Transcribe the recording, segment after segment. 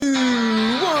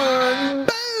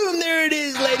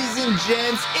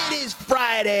gents. It is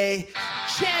Friday.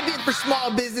 Champion for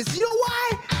small business. You know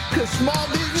why? Because small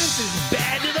business is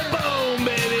bad to the bone,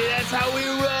 baby. That's how we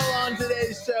roll on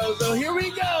today's show. So here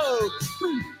we go.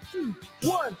 3, 2,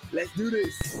 1. Let's do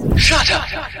this. Shut up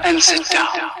and sit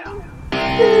down.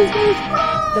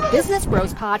 The Business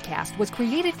Bros Podcast was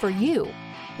created for you.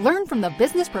 Learn from the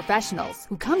business professionals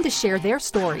who come to share their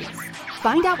stories.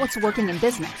 Find out what's working in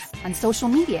business, on social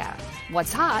media,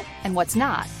 what's hot and what's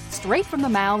not, straight from the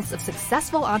mouths of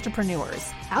successful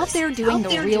entrepreneurs out there doing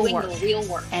the real work.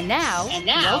 And now,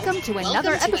 welcome to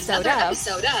another episode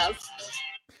of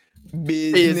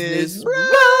Business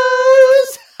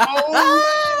Bros.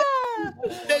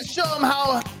 Let's show them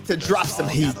how to drop some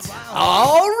heat.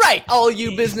 All right, all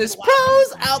you business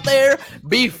pros out there,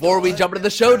 before we jump into the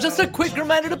show, just a quick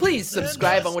reminder to please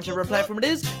subscribe on whichever platform it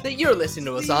is that you're listening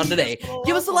to us on today.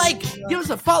 Give us a like, give us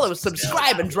a follow,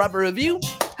 subscribe, and drop a review.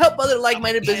 Help other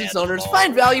like-minded business owners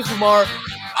find value from our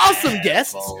awesome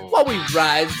guests while we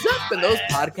rise up in those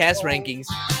podcast rankings.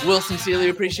 We'll sincerely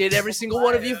appreciate every single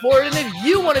one of you for it, and if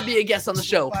you want to be a guest on the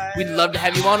show, we'd love to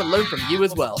have you on and learn from you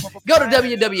as well. Go to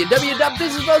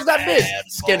www.businessbros.biz,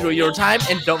 schedule your time,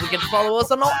 and don't forget to follow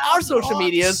us on all our social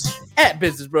medias at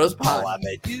Business Bros Pod. All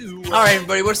right,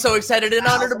 everybody, we're so excited and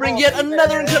honored to bring yet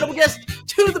another incredible guest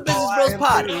to the Business Bros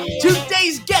Pod.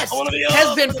 Today's guest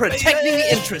has been protecting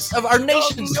the interests of our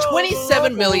nation's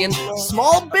 27 million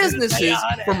small businesses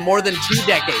for more than 2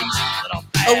 decades.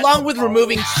 Along with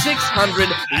removing 600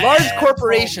 large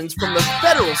corporations from the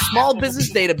federal small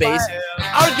business database,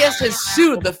 our guest has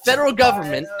sued the federal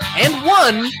government and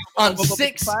won on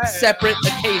 6 separate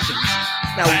occasions.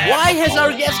 Now, why has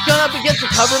our guest gone up against the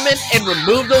government and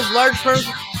removed those large firms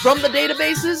from the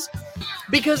databases?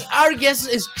 Because our guest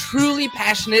is truly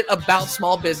passionate about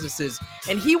small businesses,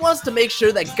 and he wants to make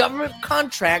sure that government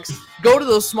contracts go to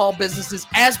those small businesses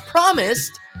as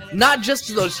promised, not just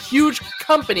to those huge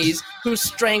companies who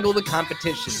strangle the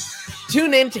competition.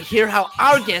 Tune in to hear how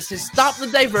our guest has stopped the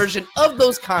diversion of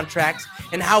those contracts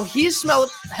and how he's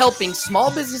helping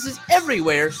small businesses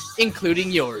everywhere,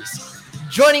 including yours.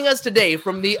 Joining us today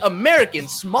from the American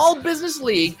Small Business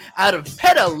League out of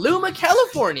Petaluma,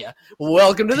 California,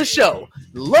 welcome to the show,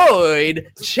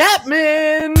 Lloyd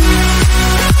Chapman.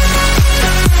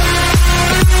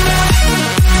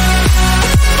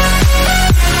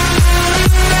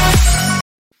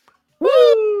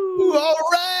 Woo! All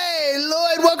right,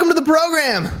 Lloyd, welcome to the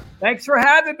program. Thanks for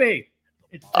having me.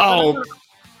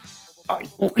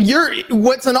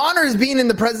 What's an honor is being in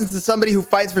the presence of somebody who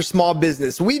fights for small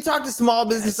business. We talk to small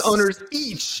business owners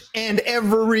each and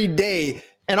every day,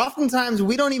 and oftentimes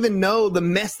we don't even know the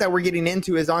mess that we're getting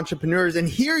into as entrepreneurs. And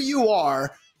here you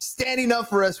are standing up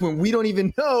for us when we don't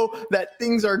even know that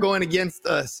things are going against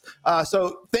us.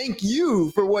 So thank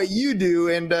you for what you do,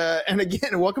 and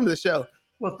again, welcome to the show.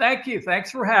 Well, thank you.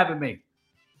 Thanks for having me.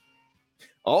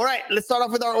 All right, let's start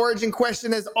off with our origin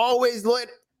question. As always, Lloyd,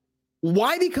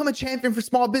 why become a champion for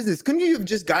small business? Couldn't you have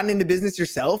just gotten into business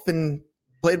yourself and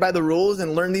played by the rules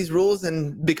and learned these rules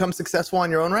and become successful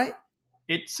on your own right?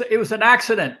 It was an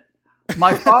accident.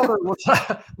 My father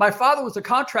was a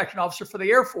contracting officer for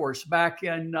the Air Force back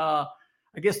in, I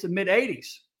guess, the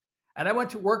mid-'80s. And I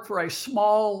went to work for a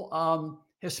small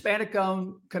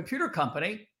Hispanic-owned computer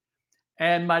company.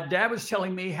 And my dad was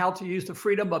telling me how to use the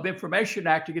Freedom of Information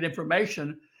Act to get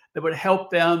information that would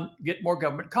help them get more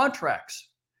government contracts.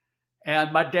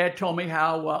 And my dad told me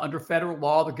how under federal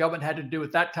law, the government had to do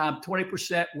at that time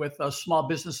 20% with small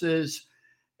businesses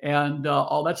and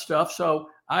all that stuff. So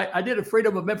I did a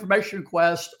Freedom of Information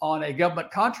request on a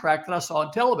government contract that I saw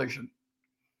on television.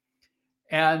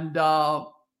 And that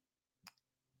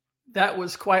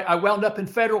was I wound up in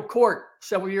federal court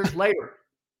several years later.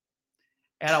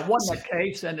 And I won that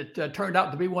case, and it turned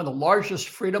out to be one of the largest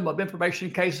Freedom of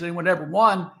Information cases anyone ever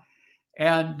won.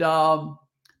 And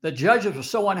the judges were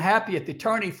so unhappy at the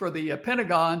attorney for the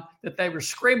Pentagon that they were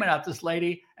screaming at this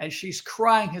lady, and she's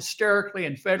crying hysterically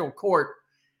in federal court.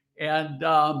 And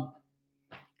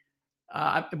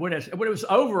when it was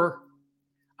over,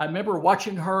 I remember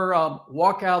watching her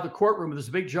walk out of the courtroom with this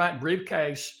big giant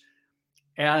briefcase,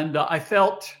 and I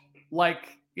felt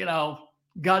like,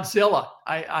 Godzilla.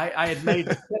 I had made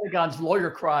the Pentagon's lawyer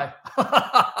cry.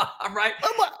 Right?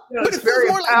 But it's very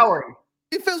empowering.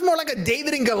 It feels more like a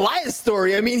David and Goliath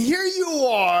story. I mean, here you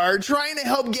are trying to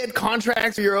help get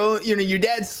contracts for your own, your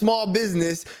dad's small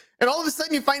business, and all of a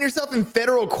sudden you find yourself in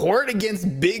federal court against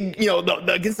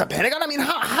against the Pentagon. I mean,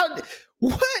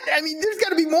 what? I mean, there's got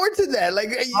to be more to that. Like,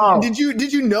 did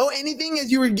you know anything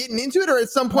as you were getting into it, or at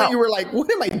some point you were like,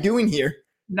 what am I doing here?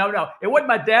 No. It wasn't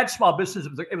my dad's small business.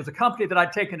 It was a company that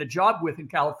I'd taken a job with in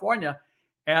California.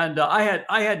 And I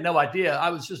had no idea. I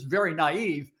was just very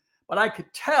naive, but I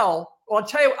could tell. Well,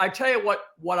 I tell you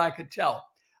what I could tell.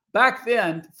 Back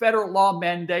then, federal law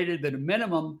mandated that a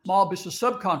minimum small business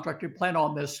subcontractor plan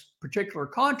on this particular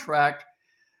contract.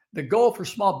 The goal for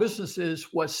small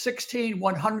businesses was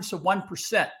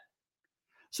 16/100%.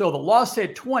 So the law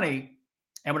said 20,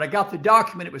 and when I got the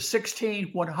document, it was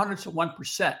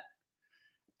 16/100%.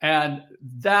 And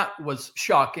that was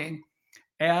shocking.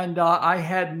 And I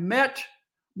had met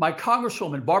my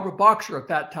Congresswoman, Barbara Boxer, at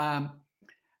that time,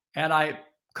 and I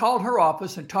called her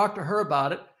office and talked to her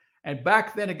about it. And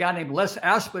back then, a guy named Les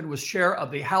Aspin was chair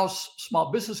of the House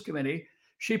Small Business Committee.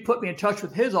 She put me in touch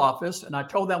with his office, and I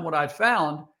told them what I'd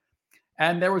found.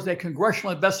 And there was a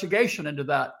congressional investigation into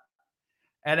that.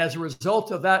 And as a result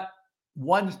of that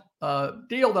one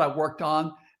deal that I worked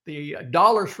on, the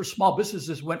dollars for small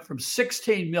businesses went from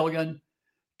 16 million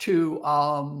to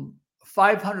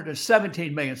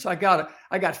 517 million. So I got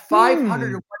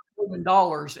 $501 million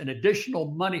in additional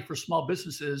money for small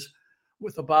businesses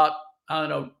with about, I don't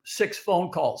know, 6 phone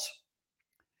calls.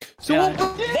 So And-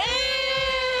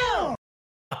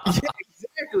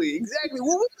 Exactly.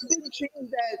 What was the big change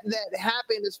that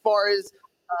happened as far as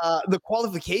the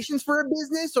qualifications for a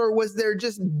business, or was there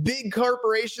just big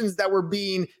corporations that were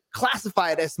being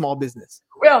classified as small business?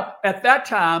 Well, at that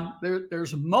time,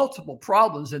 there's multiple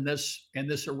problems in this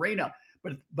arena.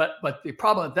 But the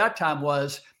problem at that time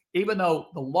was, even though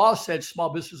the law said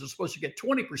small businesses are supposed to get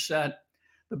 20%,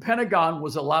 the Pentagon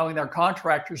was allowing their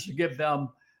contractors to give them,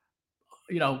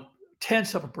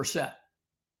 tenths of a percent,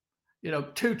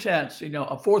 0.2,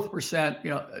 a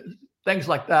 1/4%, things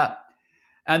like that.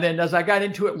 And then as I got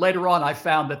into it later on, I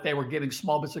found that they were giving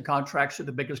small business contracts to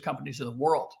the biggest companies in the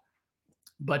world.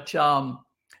 But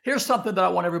here's something that I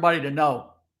want everybody to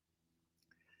know.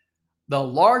 The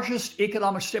largest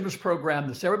economic stimulus program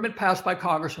that's ever been passed by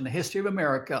Congress in the history of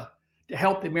America to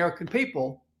help the American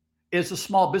people is the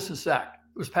Small Business Act.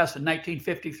 It was passed in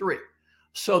 1953.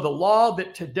 So the law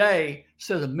that today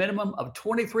says a minimum of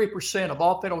 23% of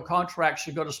all federal contracts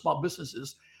should go to small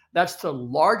businesses, that's the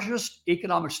largest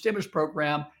economic stimulus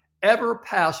program ever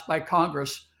passed by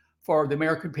Congress for the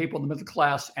American people in the middle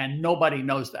class, and nobody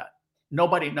knows that.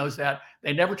 Nobody knows that.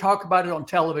 They never talk about it on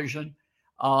television.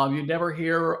 You never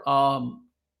hear,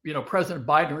 President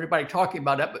Biden or anybody talking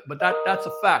about it, but that's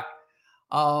a fact.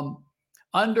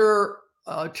 Under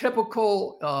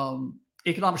typical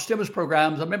economic stimulus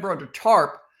programs, I remember under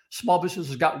TARP, small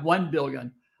businesses got $1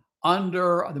 billion.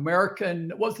 Under the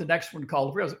American, what's the next one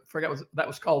called? I forget what that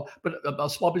was called, but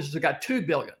small businesses got $2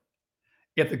 billion.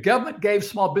 If the government gave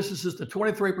small businesses the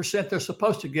 23% they're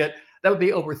supposed to get, that would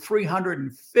be over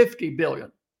 $350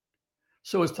 billion.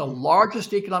 So it's the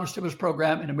largest economic stimulus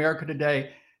program in America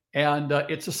today, and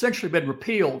it's essentially been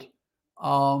repealed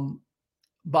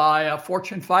by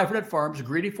Fortune 500 firms,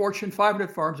 greedy Fortune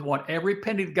 500 firms who want every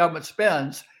penny the government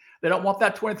spends. They don't want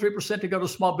that 23% to go to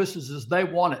small businesses. They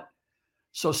want it.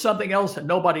 So something else that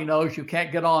nobody knows, you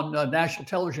can't get on national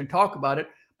television and talk about it,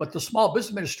 but the Small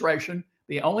Business Administration,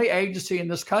 the only agency in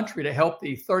this country to help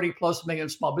the 30 plus million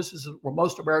small businesses where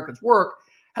most Americans work,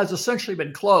 has essentially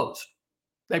been closed.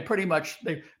 They pretty much,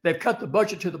 they've cut the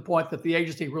budget to the point that the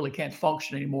agency really can't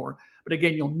function anymore. But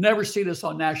again, you'll never see this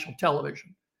on national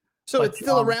television. So it's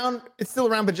still around. It's still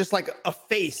around, but just like a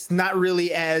face, not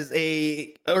really as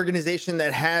a organization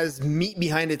that has meat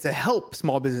behind it to help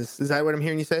small business. Is that what I'm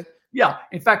hearing you say? Yeah.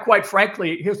 In fact, quite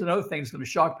frankly, here's another thing that's going to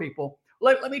shock people.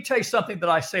 Let me tell you something that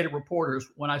I say to reporters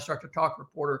when I start to talk to a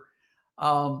reporter.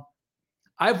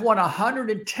 I've won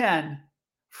 110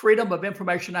 Freedom of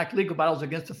Information Act legal battles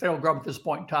against the federal government at this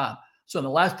point in time. So in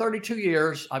the last 32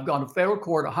 years, I've gone to federal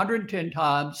court 110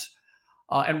 times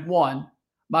and won.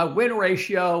 My win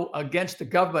ratio against the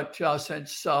government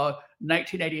since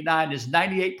 1989 is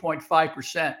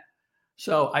 98.5%.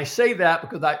 So I say that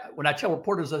because when I tell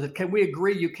reporters, I said, can we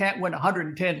agree you can't win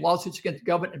 110 lawsuits against the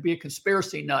government and be a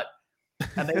conspiracy nut?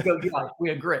 And they go, yeah, we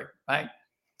agree, right?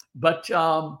 But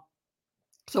so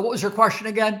what was your question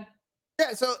again?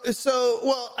 Yeah. So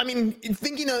well, I mean,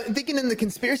 thinking in the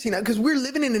conspiracy now, because we're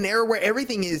living in an era where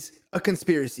everything is a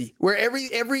conspiracy, where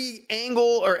every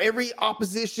angle or every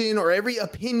opposition or every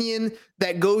opinion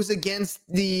that goes against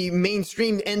the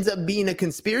mainstream ends up being a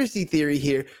conspiracy theory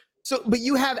here. So, but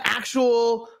you have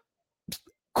actual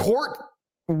court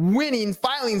winnings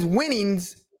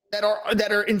that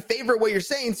are in favor of what you're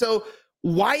saying. So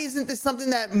why isn't this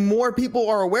something that more people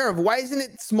are aware of? Why isn't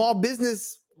it small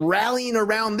business rallying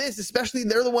around this? Especially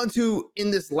they're the ones who,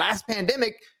 in this last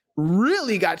pandemic,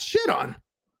 really got shit on.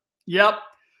 Yep.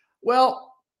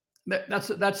 Well,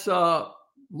 that's a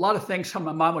lot of things come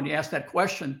to my mind when you ask that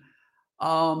question.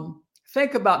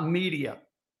 Think about media.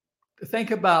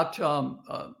 think about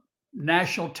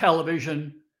national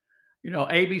television,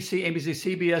 ABC,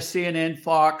 CBS, CNN,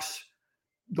 Fox,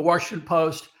 the Washington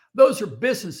Post. Those are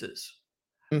businesses,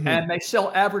 and they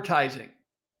sell advertising.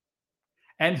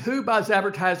 And who buys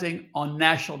advertising on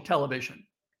national television?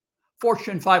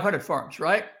 Fortune 500 firms,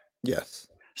 right? Yes.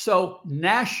 So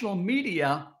national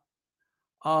media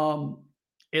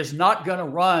is not going to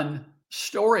run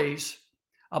stories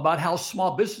about how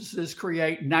small businesses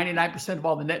create 99% of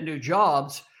all the net new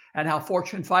jobs and how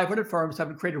Fortune 500 firms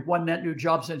haven't created one net new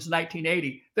job since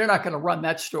 1980. They're not going to run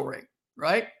that story,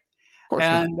 right?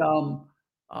 And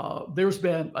there's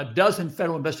been a dozen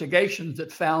federal investigations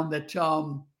that found that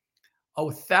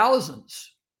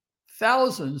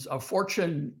thousands of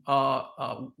Fortune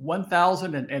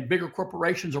 1000 and bigger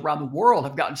corporations around the world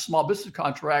have gotten small business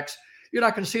contracts. You're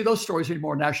not going to see those stories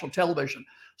anymore on national television.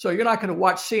 So you're not going to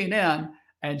watch CNN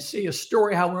and see a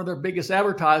story how one of their biggest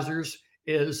advertisers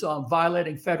is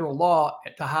violating federal law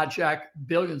to hijack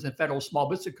billions in federal small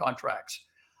business contracts.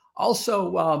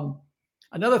 Also,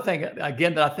 another thing,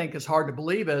 again, that I think is hard to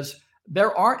believe is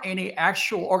there aren't any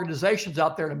actual organizations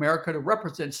out there in America to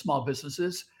represent small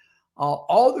businesses.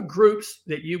 All the groups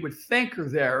that you would think are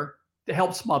there to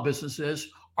help small businesses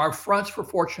are fronts for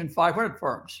Fortune 500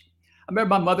 firms. I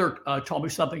remember my mother told me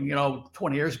something,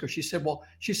 20 years ago. She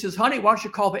says, honey, why don't you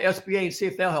call the SBA and see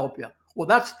if they'll help you? Well,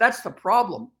 that's the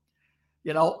problem.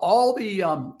 All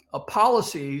the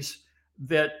policies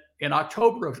that in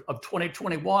October of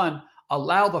 2021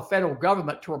 allow the federal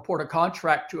government to report a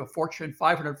contract to a Fortune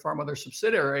 500 firm or their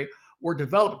subsidiary were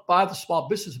developed by the Small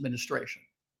Business Administration.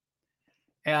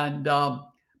 And,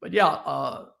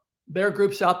 there are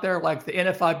groups out there like the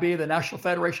NFIB, the National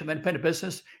Federation of Independent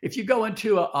Business. If you go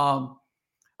into a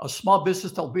small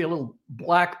business, there'll be a little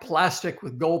black plastic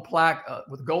with gold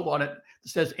on it that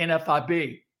says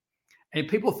NFIB. And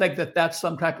people think that that's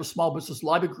some type of small business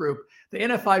lobby group. The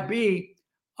NFIB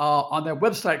on their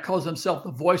website calls themselves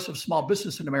the voice of small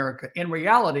business in America. In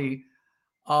reality,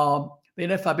 the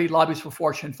NFIB lobbies for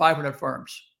Fortune 500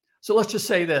 firms. So let's just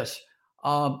say this.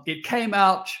 It came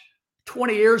out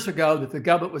 20 years ago that the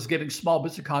government was giving small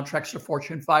business contracts to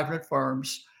Fortune 500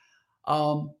 firms.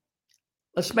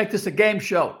 Let's make this a game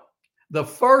show. The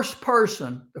first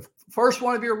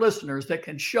one of your listeners that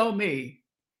can show me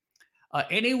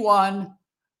anyone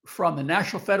from the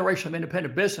National Federation of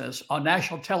Independent Business on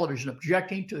national television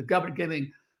objecting to the government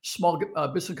giving small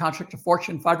business contract to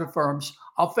Fortune 500 firms,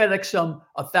 I'll FedEx them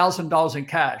 $1,000 in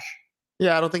cash.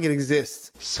 Yeah, I don't think it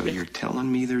exists. So you're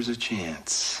telling me there's a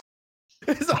chance?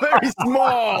 It's a very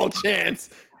small chance.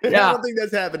 Yeah. I don't think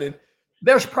that's happening.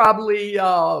 There's probably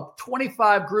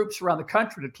 25 groups around the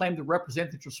country that claim to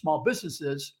represent the small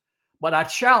businesses, but I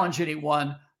challenge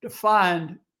anyone to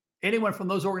find anyone from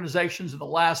those organizations in the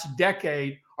last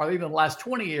decade or even the last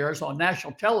 20 years on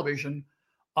national television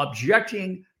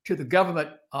objecting to the government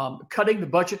cutting the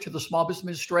budget to the Small Business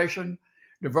Administration,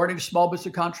 diverting small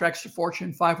business contracts to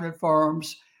Fortune 500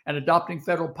 firms, and adopting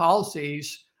federal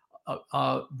policies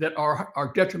that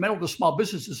are detrimental to small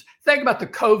businesses. Think about the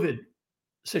COVID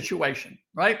situation,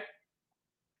 right?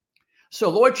 So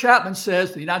Lloyd Chapman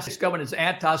says the United States government is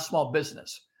anti-small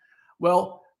business.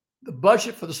 Well, the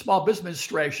budget for the Small Business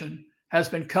Administration has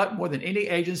been cut more than any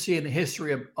agency in the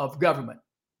history of government.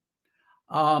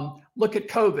 Look at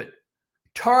COVID.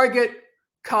 Target,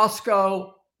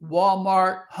 Costco,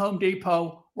 Walmart, Home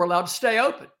Depot were allowed to stay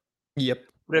open. Yep.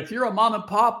 But if you're a mom and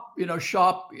pop,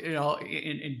 shop,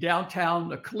 in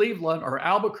downtown Cleveland or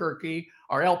Albuquerque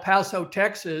or El Paso,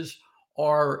 Texas,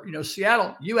 or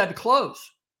Seattle, you had to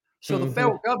close. So the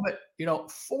federal government,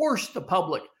 forced the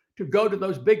public to go to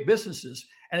those big businesses.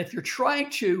 And if you're trying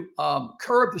to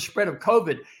curb the spread of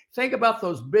COVID, think about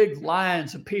those big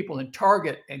lines of people in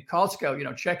Target and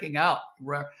Costco, checking out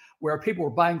where people were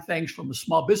buying things from a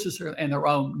small business in their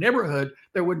own neighborhood.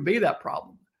 There wouldn't be that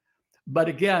problem. But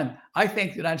again, I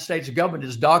think the United States government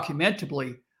is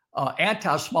documentably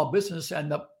anti-small business,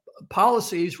 and the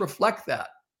policies reflect that.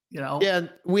 Yeah,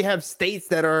 we have states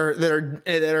that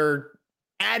are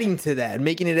adding to that,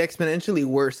 making it exponentially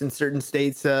worse in certain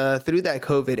states through that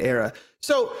COVID era.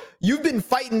 So you've been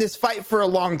fighting this fight for a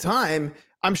long time.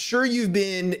 I'm sure you've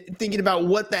been thinking about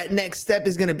what that next step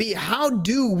is going to be. How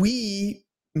do we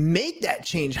make that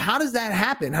change? How does that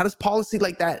happen? How does policy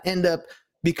like that end up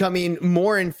becoming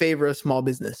more in favor of small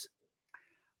business?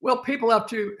 Well, people have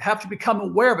to become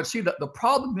aware of it. See, the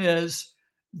problem is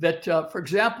that, for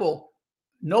example,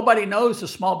 nobody knows the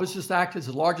Small Business Act is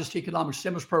the largest economic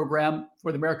stimulus program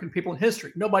for the American people in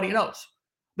history. Nobody knows.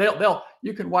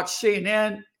 You can watch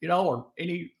CNN, or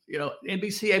any,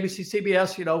 NBC, ABC,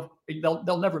 CBS,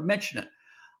 they'll never mention it.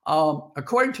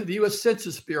 According to the U.S.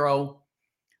 Census Bureau,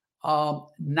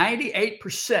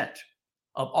 98%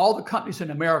 of all the companies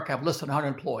in America have less than 100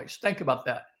 employees. Think about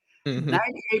that.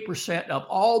 98% of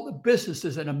all the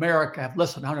businesses in America have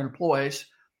less than 100 employees.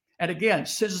 And again,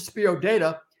 Census Bureau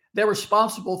data, they're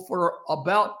responsible for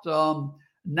about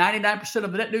 99%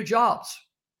 of the net new jobs.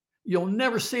 You'll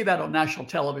never see that on national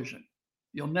television.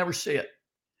 You'll never see it.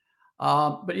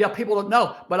 But yeah, people don't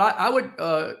know. But I would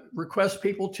request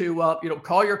people to,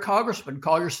 call your congressman,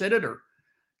 call your senator,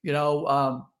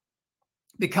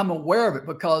 become aware of it,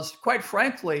 because quite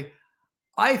frankly,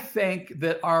 I think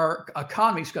that our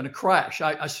economy is going to crash.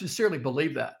 I sincerely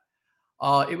believe that.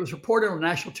 It was reported on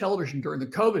national television during the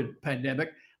COVID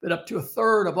pandemic that up to a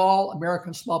third of all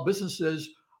American small businesses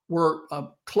were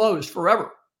closed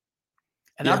forever.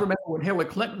 And I remember when Hillary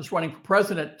Clinton was running for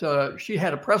president, she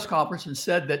had a press conference and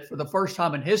said that for the first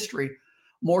time in history,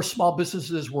 more small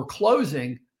businesses were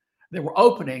closing than were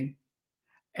opening.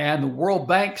 And the World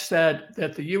Bank said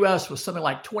that the U.S. was something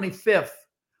like 25th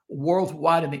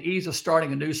worldwide in the ease of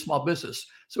starting a new small business.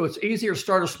 So it's easier to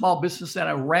start a small business in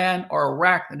Iran or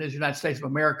Iraq than it is the United States of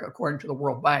America, according to the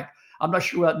World Bank. I'm not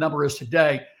sure what that number is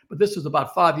today, but this was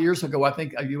about 5 years ago. I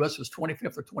think the U.S. was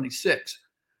 25th or 26th.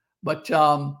 But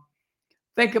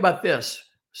think about this.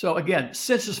 So again,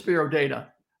 Census Bureau data,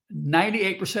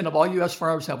 98% of all U.S.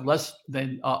 firms have less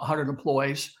than 100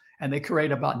 employees, and they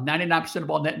create about 99% of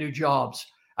all net new jobs.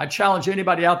 I challenge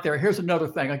anybody out there. Here's another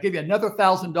thing. I'll give you another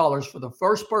 $1,000 for the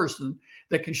first person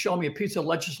that can show me a piece of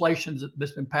legislation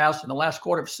that's been passed in the last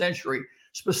quarter of a century,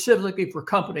 specifically for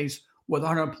companies with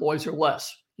 100 employees or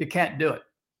less. You can't do it.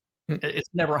 It's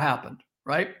never happened,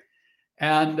 right?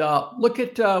 And look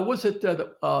at the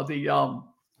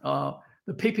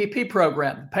PPP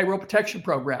program, payroll protection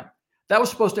program. That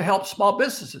was supposed to help small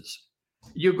businesses.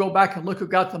 You go back and look who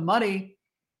got the money.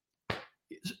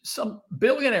 Some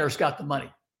billionaires got the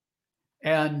money,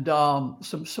 and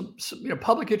some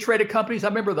publicly traded companies. I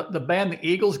remember the band the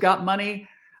Eagles got money.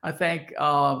 I think,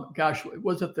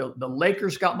 was it the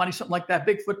Lakers got money, something like that?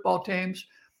 Big football teams,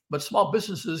 but small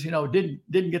businesses,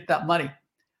 didn't get that money.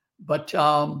 But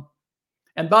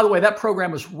and by the way, that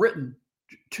program was written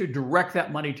to direct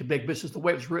that money to big business. The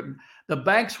way it was written, the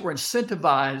banks were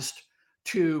incentivized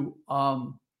to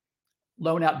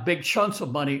loan out big chunks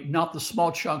of money, not the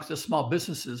small chunks that small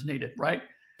businesses needed, right?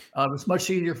 It was much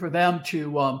easier for them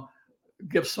to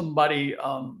give somebody,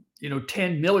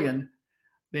 10 million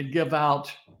than give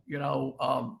out,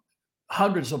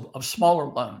 hundreds of smaller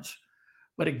loans.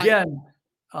 But again,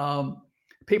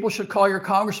 people should call your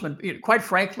congressman. Quite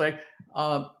frankly,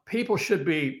 people should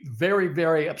be very,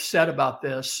 very upset about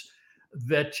this,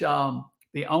 that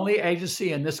the only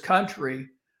agency in this country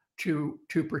to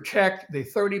protect the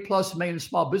 30 plus million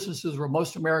small businesses where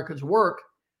most Americans work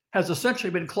has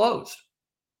essentially been closed.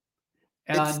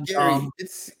 And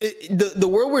it's scary. The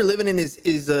world we're living in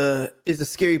is a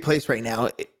scary place right now.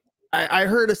 I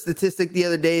heard a statistic the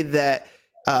other day that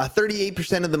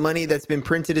 38% of the money that's been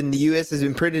printed in the U.S. has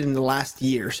been printed in the last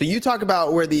year. So you talk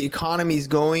about where the economy is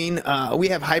going. We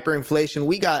have hyperinflation.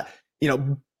 We got,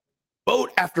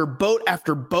 boat after boat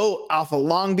after boat off of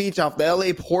Long Beach, off the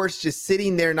LA ports, just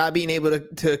sitting there, not being able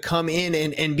to come in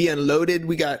and be unloaded.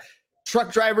 We got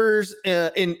truck drivers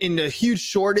in a huge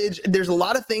shortage. There's a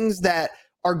lot of things that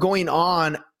are going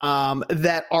on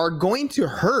that are going to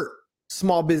hurt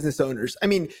small business owners. I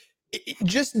mean,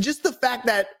 just the fact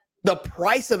that the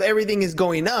price of everything is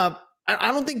going up,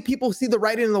 I don't think people see the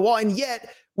writing on the wall. And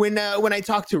yet, when I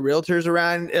talk to realtors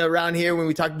around here, when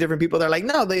we talk to different people, they're like,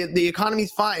 no, the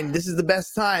economy's fine. This is the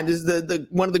best time. This is the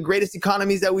one of the greatest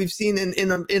economies that we've seen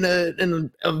in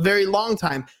a very long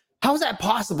time. How is that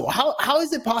possible? How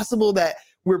is it possible that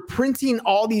we're printing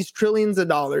all these trillions of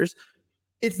dollars?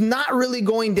 It's not really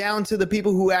going down to the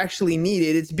people who actually need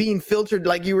it. It's being filtered,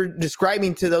 like you were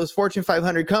describing, to those Fortune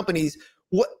 500 companies.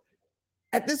 What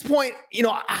at this point,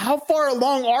 how far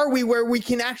along are we where we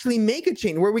can actually make a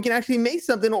change, where we can actually make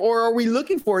something, or are we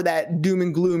looking for that doom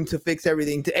and gloom to fix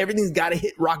everything? Everything's got to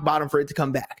hit rock bottom for it to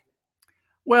come back.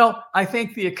 Well, I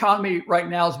think the economy right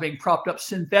now is being propped up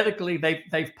synthetically.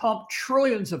 They've pumped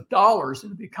trillions of dollars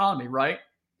into the economy, right?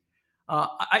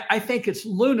 I think it's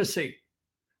lunacy.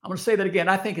 I'm going to say that again.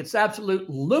 I think it's absolute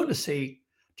lunacy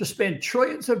to spend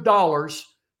trillions of dollars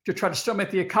to try to stimulate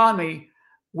the economy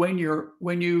when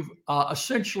you've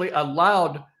essentially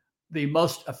allowed the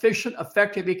most efficient,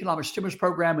 effective economic stimulus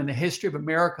program in the history of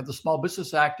America, the Small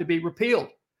Business Act, to be repealed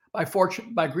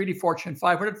by greedy Fortune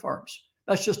 500 firms.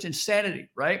 That's just insanity,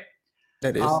 right?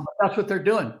 That is. That's what they're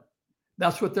doing.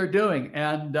 That's what they're doing.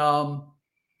 And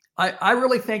I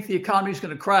really think the economy is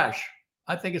going to crash.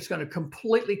 I think it's going to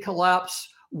completely collapse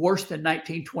worse than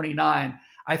 1929.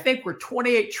 I think we're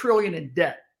 28 trillion in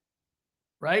debt,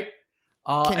 right?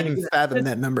 Can't even fathom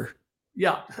that number.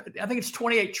 Yeah, I think it's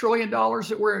 $28 trillion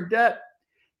that we're in debt.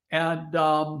 And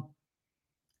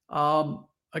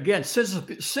again,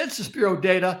 Census Bureau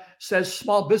data says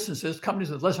small businesses, companies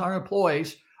with less than 100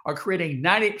 employees, are creating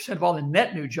 98% of all the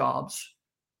net new jobs.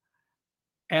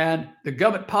 And the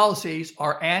government policies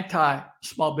are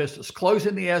anti-small business,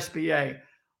 closing the SBA,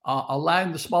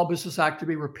 allowing the Small Business Act to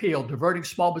be repealed, diverting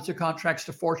small business contracts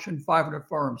to Fortune 500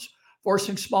 firms,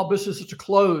 forcing small businesses to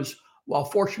close while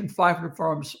Fortune 500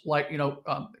 firms like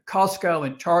Costco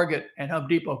and Target and Home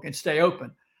Depot can stay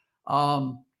open.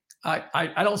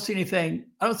 I don't see anything.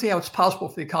 I don't see how it's possible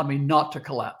for the economy not to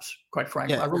collapse. Quite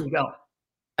frankly, I really don't.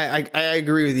 I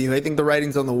agree with you. I think the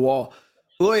writing's on the wall.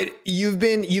 Lloyd, you've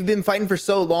been fighting for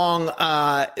so long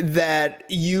that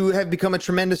you have become a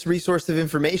tremendous resource of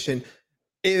information.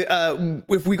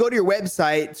 If we go to your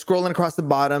website, scrolling across the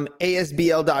bottom,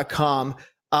 asbl.com,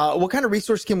 what kind of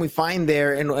resource can we find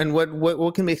there, and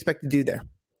what can we expect to do there?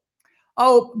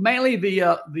 Oh, mainly the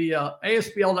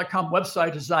ASBL.com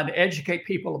website is designed to educate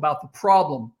people about the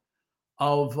problem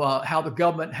of how the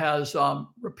government has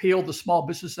repealed the Small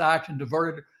Business Act and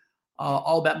diverted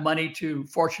all that money to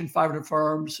Fortune 500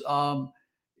 firms.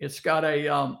 It's got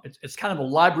it's kind of a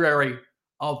library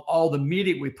of all the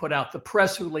media we put out, the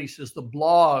press releases, the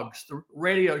blogs, the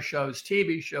radio shows,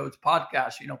 TV shows,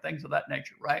 podcasts, things of that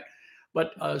nature, right?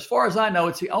 But as far as I know,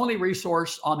 it's the only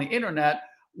resource on the internet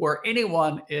where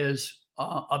anyone is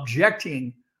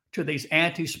objecting to these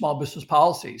anti-small business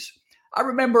policies. I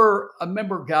remember,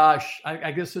 gosh,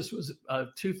 I guess this was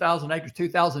 2008 or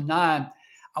 2009.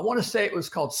 I want to say it was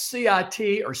called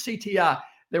CIT or CTI.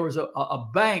 There was a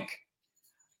bank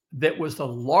that was the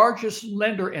largest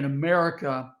lender in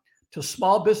America to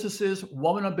small businesses,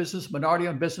 woman-owned business,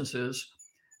 minority-owned businesses,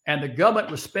 and the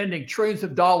government was spending trillions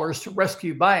of dollars to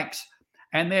rescue banks,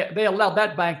 and they allowed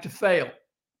that bank to fail.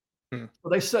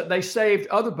 So they saved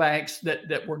other banks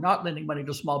that were not lending money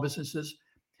to small businesses.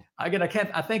 Again,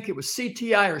 I think it was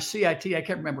CTI or CIT, I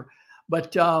can't remember.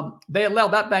 But they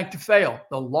allowed that bank to fail.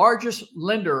 The largest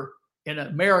lender in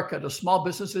America to small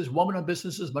businesses, woman-owned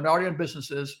businesses, minority-owned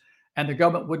businesses, and the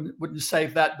government wouldn't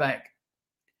save that bank.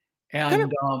 And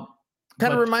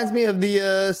kind of reminds me of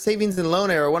the savings and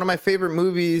loan era. One of my favorite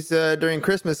movies during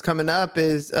Christmas coming up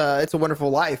is It's a Wonderful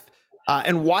Life,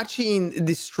 and watching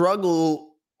the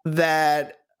struggle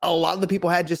that a lot of the people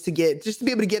had just to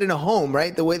be able to get in a home,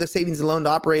 right? The way the savings and loan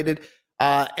operated,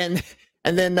 and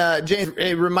then James,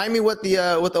 remind me what the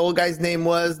old guy's name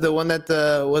was, the one that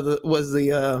was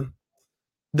the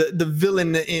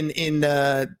villain in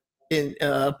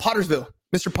Pottersville.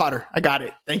 Mr. Potter. I got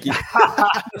it. Thank you.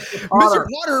 Mr.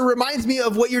 Potter reminds me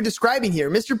of what you're describing here.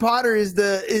 Mr. Potter is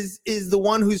the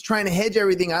one who's trying to hedge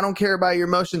everything. I don't care about your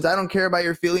emotions. I don't care about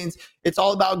your feelings. It's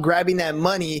all about grabbing that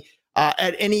money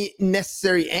at any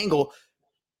necessary angle.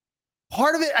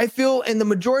 Part of it, I feel, and the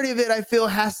majority of it, I feel,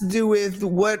 has to do with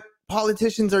what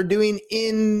politicians are doing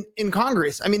in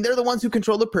Congress. I mean, they're the ones who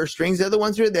control the purse strings. They're the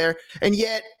ones who are there. And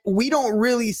yet we don't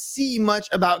really see much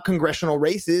about congressional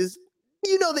races.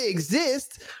 They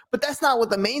exist, but that's not what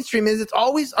the mainstream is. It's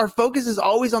always, our focus is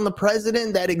always on the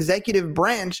president, that executive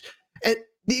branch. And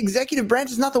the executive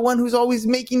branch is not the one who's always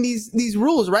making these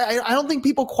rules, right? I don't think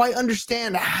people quite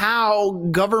understand how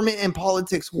government and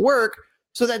politics work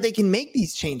so that they can make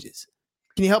these changes.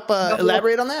 Can you help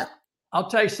elaborate on that? I'll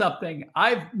tell you something.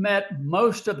 I've met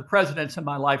most of the presidents in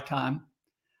my lifetime.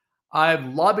 I've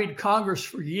lobbied Congress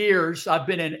for years. I've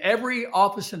been in every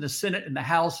office in the Senate and the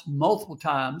House multiple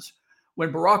times.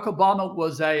 When Barack Obama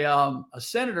was a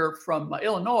senator from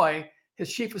Illinois,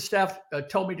 his chief of staff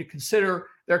told me to consider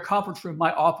their conference room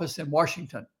my office in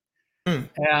Washington.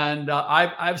 And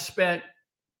I've spent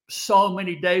so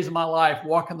many days of my life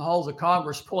walking the halls of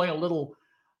Congress, pulling a little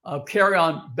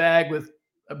carry-on bag with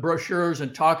brochures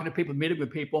and talking to people, meeting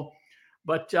with people.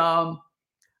 But the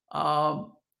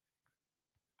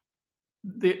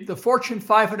Fortune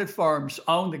 500 firms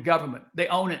own the government. They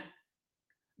own it.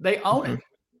 They own it.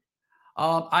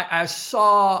 I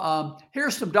saw,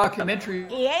 here's some documentary.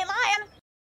 He ain't lying.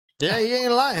 Yeah, he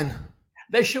ain't lying.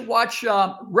 They should watch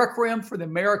Requiem for the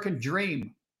American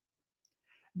Dream.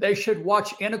 They should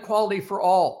watch Inequality for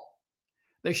All.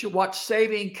 They should watch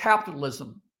Saving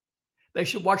Capitalism. They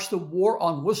should watch The War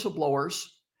on Whistleblowers.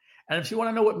 And if you want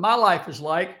to know what my life is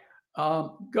like,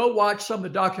 go watch some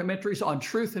of the documentaries on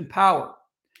Truth and Power.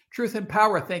 Truth and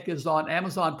Power, I think, is on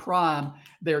Amazon Prime.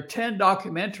 There are 10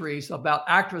 documentaries about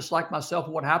activists like myself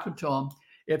and what happened to them.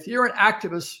 If you're an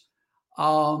activist,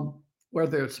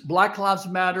 whether it's Black Lives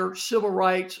Matter, civil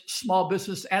rights, small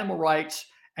business, animal rights,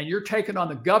 and you're taking on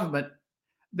the government,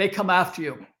 they come after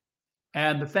you.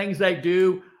 And the things they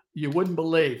do, you wouldn't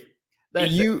believe.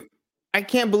 I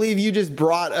can't believe you just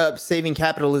brought up Saving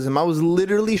Capitalism. I was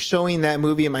literally showing that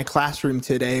movie in my classroom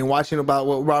today and watching about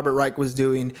what Robert Reich was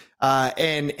doing,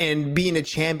 and being a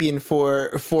champion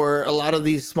for a lot of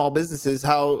these small businesses.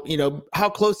 How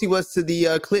close he was to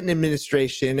the Clinton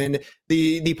administration and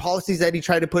the policies that he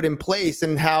tried to put in place,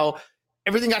 and how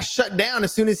everything got shut down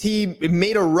as soon as he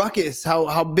made a ruckus. How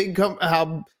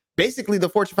basically the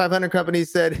Fortune 500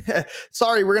 companies said,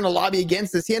 sorry, we're going to lobby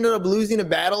against this. He ended up losing a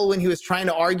battle when he was trying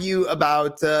to argue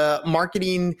about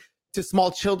marketing to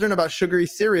small children about sugary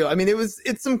cereal. I mean,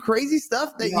 it's some crazy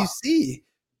stuff that you see.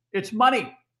 It's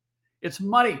money. It's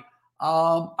money.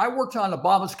 I worked on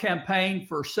Obama's campaign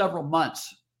for several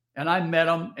months, and I met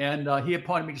him, and he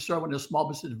appointed me to serve on the Small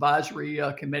Business Advisory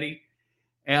Committee.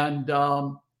 And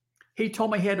he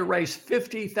told me he had to raise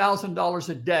 $50,000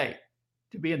 a day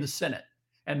to be in the Senate.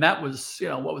 And that was,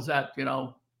 what was that,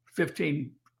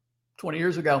 15, 20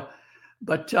 years ago.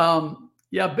 But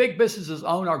big businesses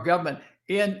own our government.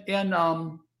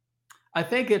 I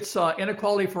think it's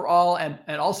Inequality for All, and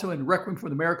also in Requiem for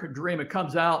the American Dream, it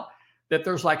comes out that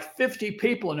there's like 50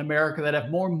 people in America that have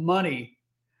more money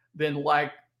than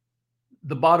like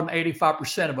the bottom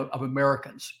 85% of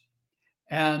Americans.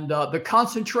 And the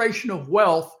concentration of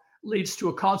wealth leads to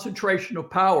a concentration of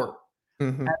power.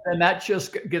 Mm-hmm. And that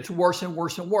just gets worse and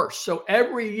worse and worse. So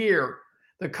every year,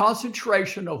 the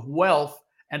concentration of wealth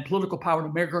and political power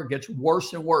in America gets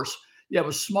worse and worse. You have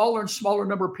a smaller and smaller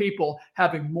number of people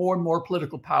having more and more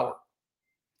political power,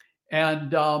 and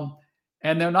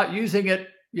they're not using it,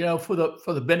 for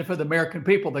the benefit of the American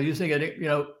people. They're using it,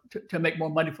 to make more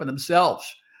money for themselves.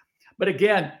 But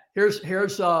again, here's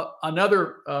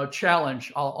another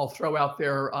challenge I'll throw out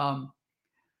there.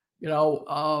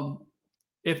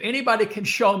 If anybody can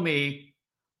show me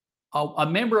a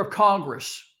member of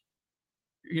Congress,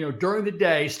 during the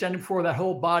day, standing before that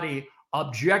whole body,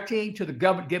 objecting to the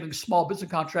government giving small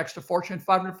business contracts to Fortune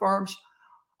 500 firms,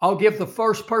 I'll give the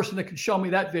first person that can show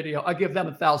me that video, I'll give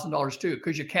them $1,000 too,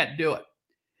 because you can't do it.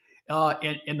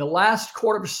 In the last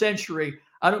quarter of a century,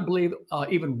 I don't believe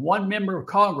even one member of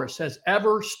Congress has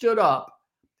ever stood up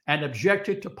and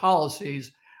objected to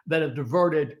policies that have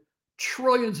diverted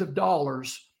trillions of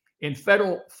dollars in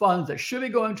federal funds that should be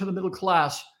going to the middle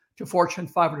class to Fortune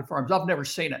 500 firms. I've never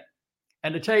seen it.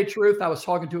 And to tell you the truth, I was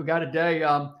talking to a guy today.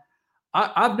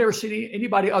 I've never seen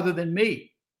anybody other than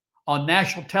me on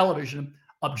national television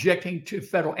objecting to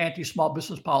federal anti-small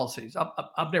business policies.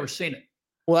 I've never seen it.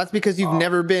 Well, that's because you've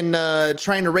never been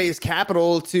trying to raise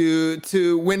capital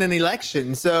to win an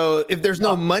election. So if there's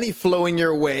no money flowing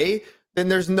your way, then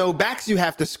there's no backs you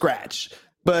have to scratch.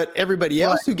 But everybody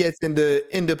else who gets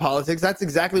into politics, that's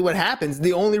exactly what happens.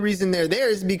 The only reason they're there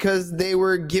is because they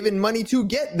were given money to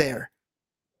get there.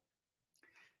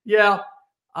 Yeah.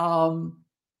 I'm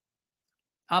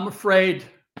afraid,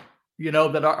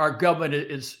 that our government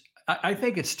is, I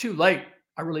think it's too late.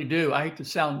 I really do. I hate to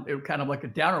sound kind of like a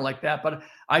downer like that, but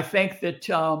I think that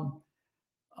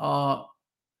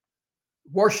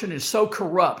Washington is so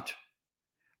corrupt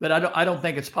that I don't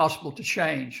think it's possible to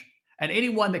change. And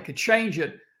anyone that could change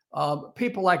it,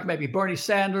 people like maybe Bernie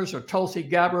Sanders or Tulsi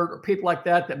Gabbard or people like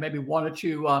that maybe wanted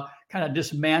to kind of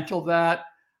dismantle that,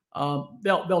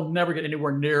 they'll never get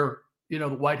anywhere near, the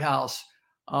White House.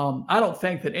 I don't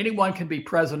think that anyone can be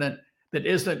president that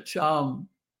isn't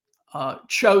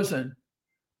chosen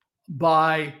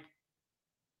by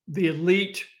the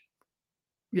elite,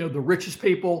 the richest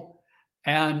people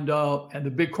and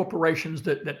the big corporations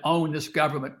that own this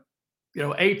government.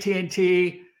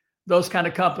 AT&T, those kind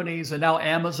of companies, and now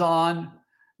Amazon,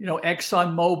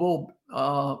 ExxonMobil,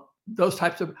 those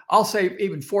types of, I'll say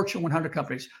even Fortune 100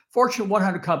 companies. Fortune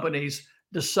 100 companies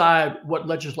decide what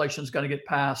legislation is going to get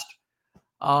passed.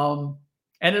 And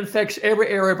it affects every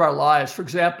area of our lives. For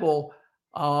example,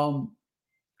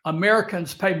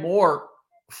 Americans pay more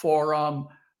for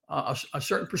a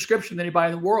certain prescription than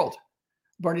anybody in the world.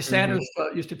 Bernie Sanders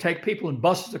used to take people in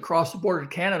buses across the border to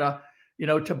Canada,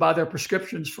 to buy their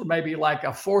prescriptions for maybe like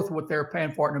a fourth of what they're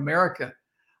paying for it in America.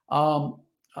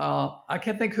 I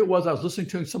can't think who it was. I was listening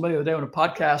to somebody the other day on a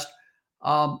podcast.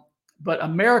 But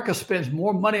America spends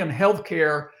more money on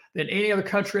healthcare than any other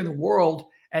country in the world,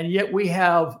 and yet we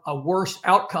have worse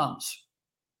outcomes.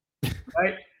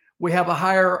 Right? We have a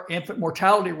higher infant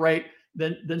mortality rate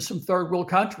than some third world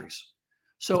countries.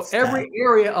 So every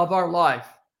area of our life,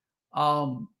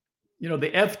 the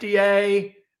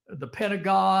FDA, the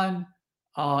Pentagon,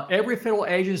 every federal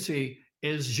agency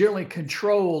is generally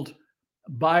controlled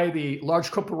by the large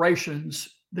corporations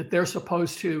that they're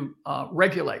supposed to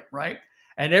regulate, right?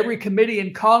 And every committee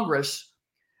in Congress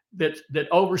that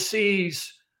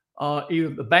oversees either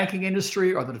the banking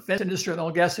industry or the defense industry or the oil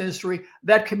and gas industry,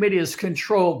 that committee is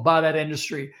controlled by that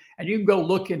industry. And you can go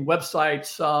look in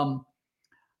websites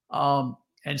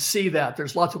and see that.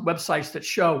 There's lots of websites that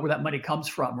show where that money comes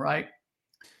from, right?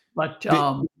 But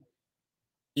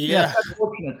yeah,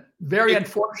 unfortunate, very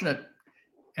unfortunate.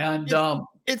 And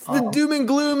it's the doom and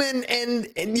gloom, and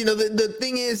you know, the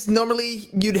thing is,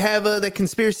 normally you'd have the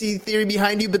conspiracy theory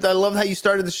behind you, but I love how you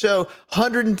started the show.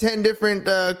 110 different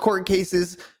court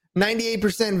cases,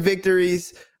 98%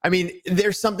 victories. I mean,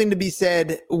 there's something to be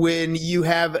said when you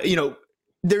have, you know,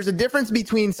 there's a difference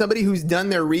between somebody who's done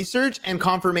their research and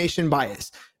confirmation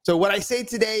bias. So what I say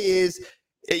today is,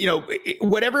 you know,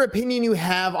 whatever opinion you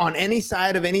have on any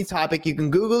side of any topic, you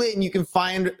can Google it and you can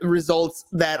find results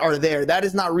that are there. That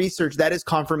is not research. That is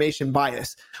confirmation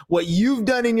bias. What you've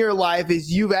done in your life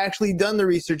is you've actually done the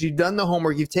research. You've done the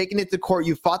homework. You've taken it to court.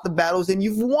 You've fought the battles and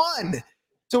you've won.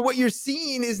 So what you're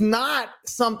seeing is not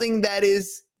something that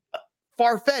is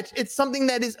far-fetched. It's something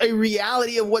that is a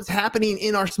reality of what's happening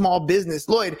in our small business.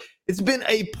 Lloyd, it's been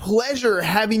a pleasure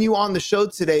having you on the show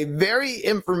today. A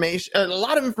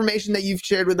lot of information that you've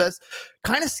shared with us.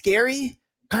 Kind of scary,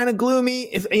 kind of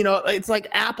gloomy. If you know, it's like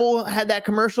Apple had that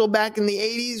commercial back in the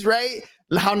 80s, right?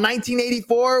 How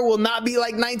 1984 will not be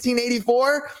like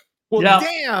 1984. Well, yeah.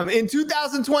 Damn, in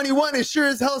 2021, it sure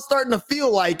as hell is starting to feel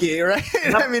like it, right?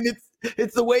 Yep. I mean,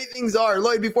 it's the way things are.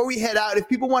 Lloyd, before we head out, if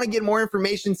people want to get more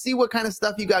information, see what kind of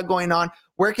stuff you got going on,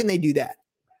 where can they do that?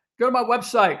 Go to my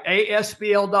website,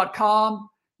 asbl.com.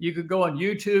 You could go on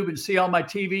YouTube and see all my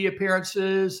TV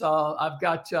appearances. I've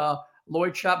got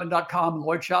lloydchapman.com and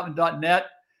lloydchapman.net.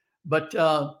 But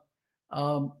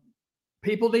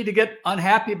people need to get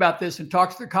unhappy about this and talk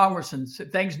to their congressmen.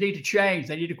 Things need to change.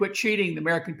 They need to quit cheating the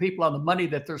American people on the money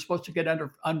that they're supposed to get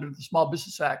under the Small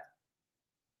Business Act.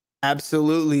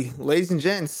 Absolutely. Ladies and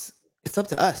gents, it's up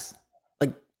to us.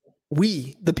 Like,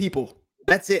 we, the people.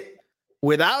 That's it.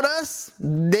 Without us,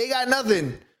 they got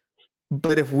nothing.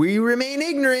 But if we remain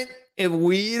ignorant, if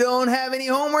we don't have any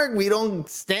homework, we don't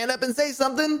stand up and say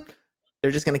something,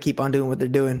 they're just going to keep on doing what they're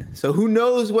doing. So who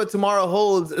knows what tomorrow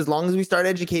holds, as long as we start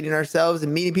educating ourselves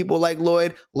and meeting people like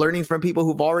Lloyd, learning from people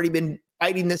who've already been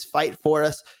fighting this fight for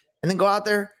us, and then go out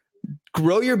there,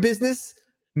 grow your business,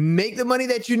 make the money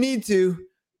that you need to,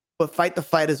 but fight the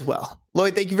fight as well.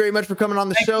 Lloyd, thank you very much for coming on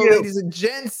the show, ladies and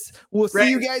gents. We'll see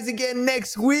you guys again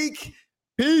next week.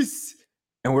 Peace.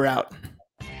 And we're out.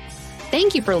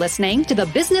 Thank you for listening to the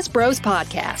Business Bros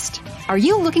Podcast. Are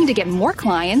you looking to get more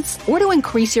clients or to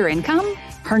increase your income?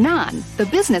 Hernan, the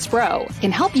Business Bro,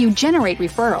 can help you generate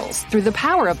referrals through the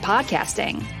power of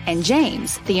podcasting. And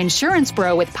James, the Insurance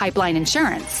Bro with Pipeline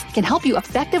Insurance, can help you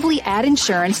effectively add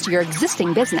insurance to your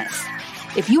existing business.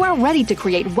 If you are ready to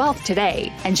create wealth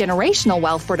today and generational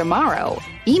wealth for tomorrow,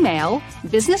 email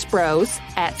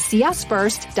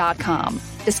businessbros@csfirst.com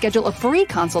to schedule a free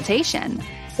consultation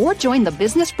or join the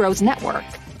Business Bros Network,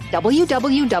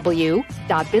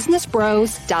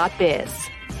 www.businessbros.biz.